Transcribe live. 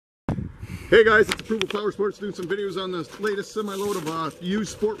Hey guys, it's Approval Power Sports doing some videos on the latest semi-load of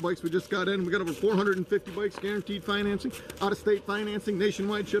used sport bikes we just got in. We got over 450 bikes, guaranteed financing, out-of-state financing,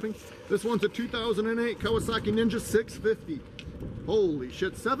 nationwide shipping. This one's a 2008 Kawasaki Ninja 650. Holy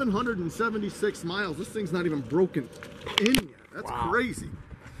shit, 776 miles. This thing's not even broken in yet. That's crazy.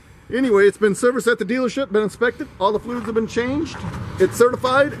 Anyway, it's been serviced at the dealership, been inspected, all the fluids have been changed, it's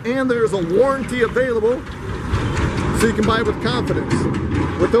certified, and there's a warranty available so you can buy it with confidence.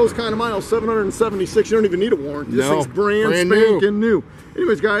 With those kind of miles, 776, you don't even need a warranty. This thing's brand spanking new.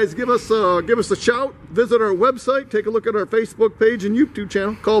 Anyways, guys, give us a shout. Visit our website. Take a look at our Facebook page and YouTube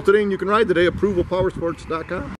channel. Call today and you can ride today. ApprovalPowersports.com.